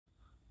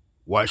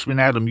Watchman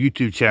Adam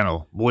YouTube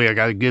channel. Boy, I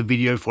got a good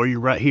video for you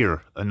right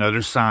here.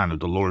 Another sign of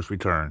the Lord's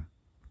return.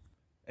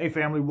 Hey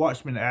family,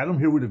 Watchman Adam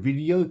here with a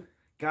video.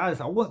 Guys,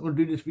 I wasn't going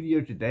to do this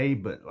video today,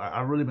 but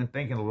I've really been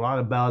thinking a lot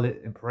about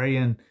it and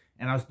praying.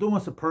 And I was doing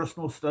some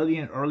personal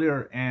studying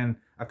earlier, and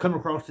I come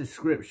across this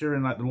scripture,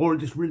 and the Lord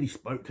just really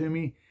spoke to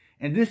me.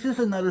 And this is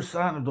another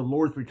sign of the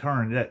Lord's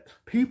return that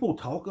people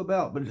talk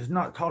about, but it's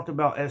not talked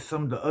about as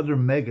some of the other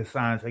mega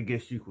signs, I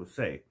guess you could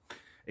say.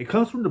 It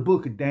comes from the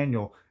book of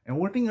Daniel. And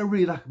one thing I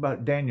really like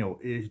about Daniel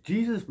is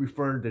Jesus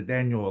referred to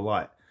Daniel a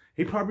lot.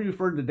 He probably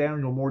referred to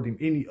Daniel more than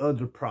any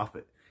other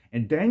prophet.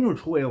 And Daniel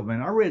 12,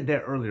 man, I read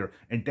that earlier.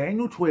 And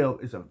Daniel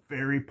 12 is a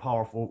very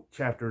powerful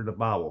chapter of the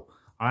Bible.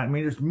 I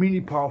mean, there's many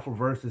powerful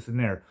verses in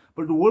there.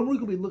 But the one we're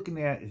going to be looking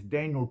at is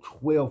Daniel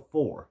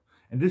 12:4.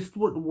 And this is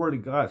what the word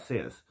of God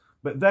says.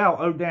 But thou,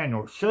 O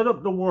Daniel, shut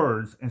up the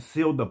words and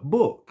seal the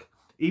book,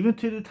 even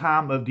to the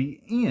time of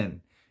the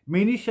end.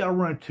 Many shall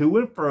run to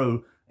and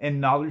fro, and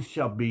knowledge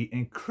shall be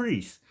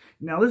increased.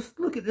 Now, let's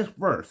look at this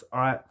verse, all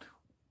right?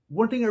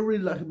 One thing I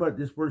really like about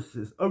this verse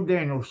is, O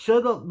Daniel,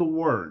 shut up the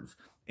words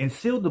and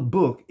seal the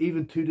book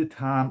even to the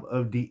time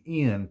of the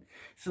end.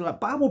 So, like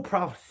Bible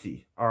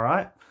prophecy, all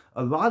right?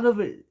 A lot of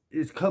it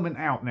is coming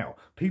out now.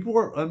 People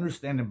are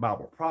understanding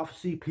Bible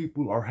prophecy.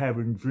 People are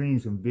having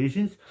dreams and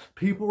visions.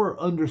 People are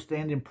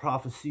understanding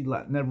prophecy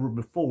like never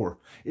before.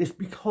 It's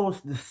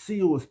because the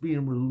seal is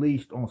being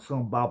released on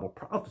some Bible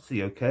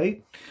prophecy,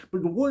 okay?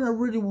 But the one I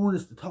really want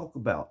us to talk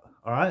about,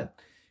 all right?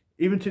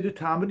 Even to the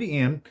time of the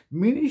end,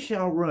 many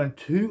shall run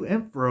to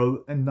and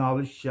fro, and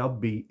knowledge shall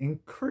be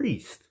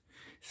increased.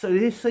 So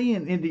they're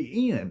saying in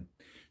the end,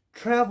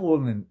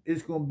 traveling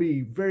is going to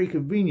be very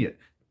convenient.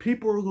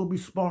 People are going to be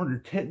smarter.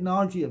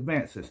 Technology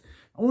advances.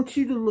 I want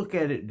you to look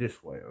at it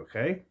this way,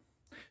 okay?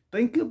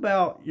 Think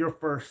about your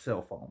first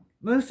cell phone.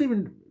 Let's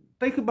even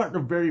think about the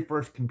very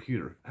first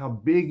computer. How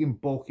big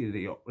and bulky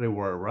they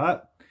were,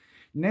 right?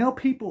 Now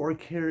people are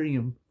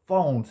carrying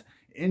phones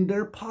in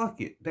their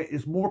pocket that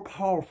is more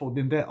powerful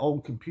than that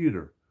old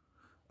computer,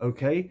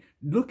 okay?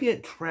 Look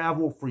at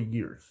travel for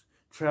years.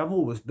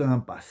 Travel was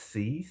done by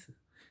seas.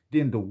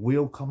 Then the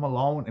wheel come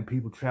along and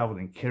people traveled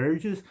in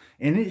carriages.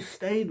 And it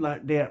stayed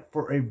like that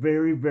for a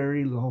very,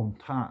 very long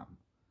time.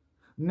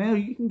 Now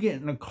you can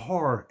get in a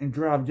car and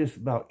drive just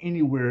about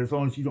anywhere as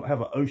long as you don't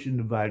have an ocean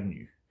dividing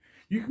you.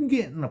 You can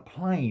get in a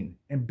plane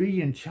and be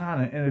in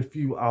China in a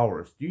few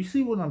hours. Do you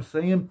see what I'm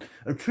saying?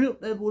 A trip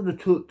that would have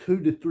took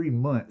 2 to 3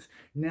 months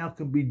now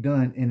can be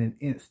done in an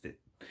instant.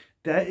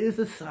 That is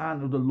a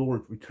sign of the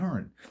Lord's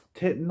return.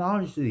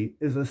 Technology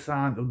is a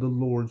sign of the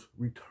Lord's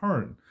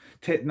return.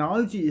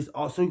 Technology is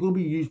also going to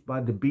be used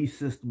by the beast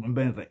system and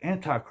by the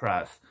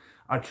Antichrist.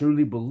 I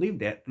truly believe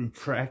that through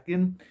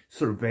tracking,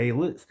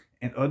 surveillance,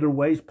 and other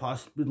ways,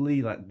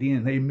 possibly like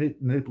DNA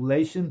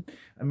manipulation.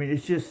 I mean,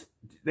 it's just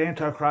the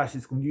Antichrist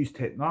is going to use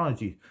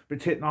technology. But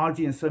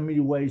technology in so many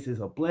ways is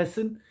a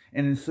blessing,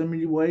 and in so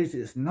many ways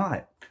it's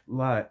not.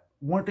 Like,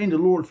 one thing the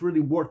Lord's really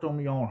worked on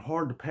me on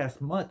hard the past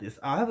month is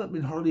I haven't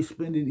been hardly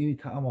spending any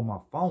time on my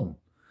phone.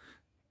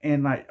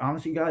 And like,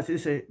 honestly, guys,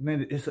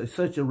 it's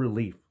such a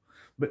relief.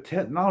 But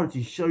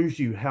technology shows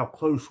you how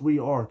close we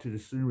are to the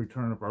soon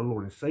return of our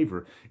Lord and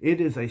Savior. It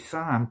is a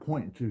sign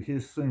pointing to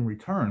his soon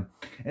return.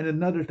 And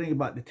another thing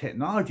about the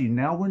technology,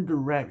 now when the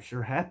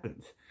rapture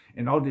happens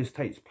and all this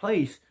takes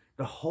place,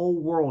 the whole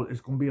world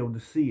is going to be able to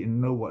see and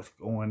know what's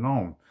going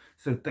on.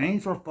 So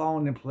things are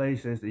falling in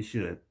place as they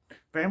should.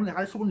 Family,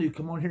 I just wanted to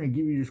come on here and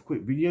give you this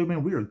quick video,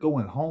 man. We are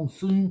going home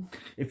soon.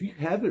 If you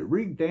haven't,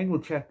 read Daniel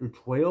chapter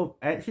 12.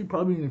 Actually,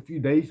 probably in a few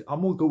days,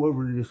 I'm going to go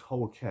over this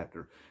whole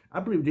chapter. I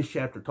believe this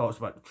chapter talks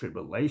about the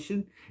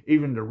tribulation,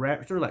 even the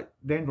rapture, like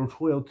Daniel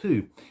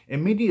 12:2.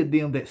 And many of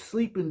them that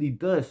sleep in the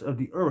dust of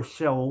the earth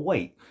shall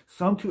awake,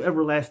 some to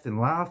everlasting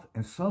life,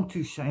 and some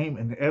to shame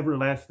and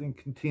everlasting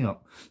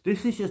contempt.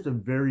 This is just a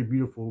very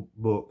beautiful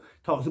book.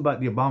 Talks about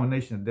the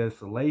abomination of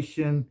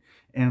desolation,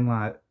 and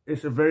like,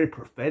 it's a very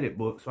prophetic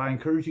book, so I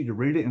encourage you to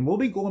read it, and we'll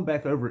be going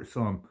back over it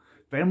some.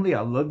 Family,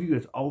 I love you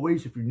as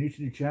always. If you're new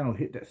to the channel,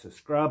 hit that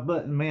subscribe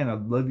button. Man,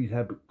 I'd love you to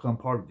have become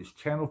part of this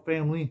channel,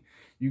 family.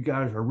 You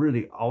guys are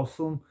really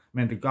awesome.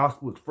 Man, the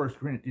gospel is 1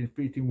 Corinthians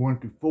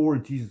 15:1-4.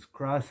 Jesus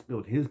Christ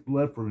spilled his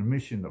blood for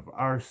remission of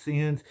our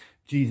sins.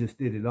 Jesus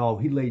did it all.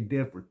 He lay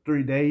dead for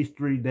 3 days,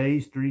 3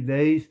 days, 3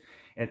 days.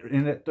 And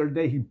in that third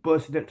day, he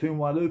busted that tomb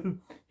wide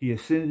open. He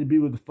ascended to be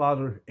with the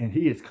Father, and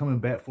he is coming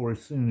back for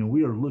us soon. And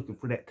we are looking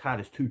for that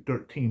Titus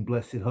 2:13,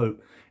 blessed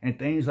hope. And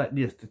things like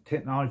this, the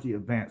technology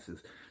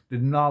advances, the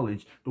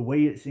knowledge, the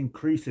way it's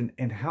increasing,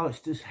 and how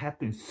it's just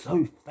happened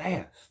so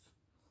fast,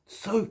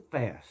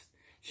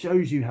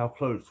 shows you how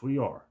close we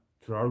are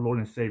to our Lord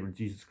and Savior,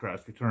 Jesus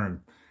Christ's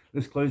return.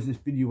 Let's close this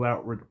video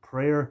out with a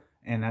prayer.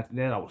 And after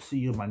that, I will see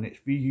you in my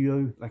next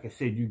video. Like I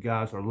said, you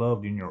guys are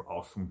loved and you're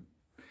awesome.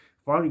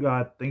 Father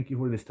God, thank you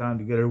for this time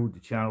together with the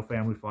channel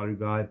family, Father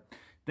God.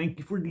 Thank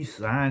you for these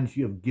signs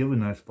you have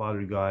given us,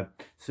 Father God.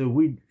 So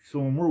when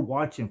we're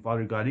watching,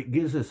 Father God, it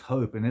gives us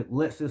hope and it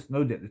lets us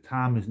know that the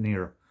time is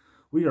near.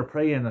 We are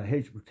praying a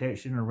hedge of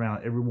protection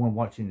around everyone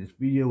watching this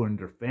video and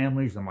their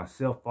families and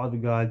myself, Father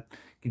God.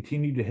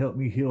 Continue to help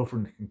me heal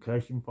from the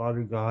concussion,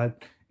 Father God,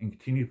 and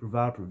continue to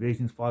provide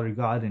provisions, Father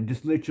God, and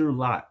just let your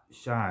light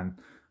shine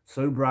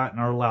so bright in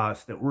our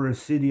lives that we're a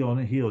city on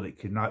a hill that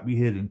cannot be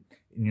hidden.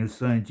 In your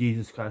Son,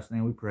 Jesus Christ's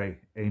name we pray.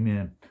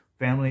 Amen.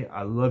 Family,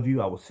 I love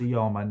you. I will see you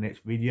on my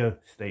next video.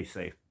 Stay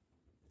safe.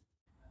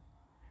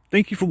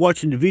 Thank you for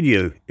watching the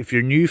video. If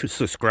you're new,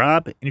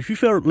 subscribe. And if you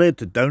felt led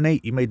to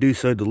donate, you may do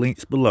so. The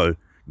links below.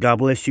 God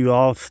bless you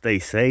all. Stay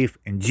safe.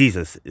 And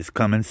Jesus is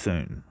coming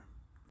soon.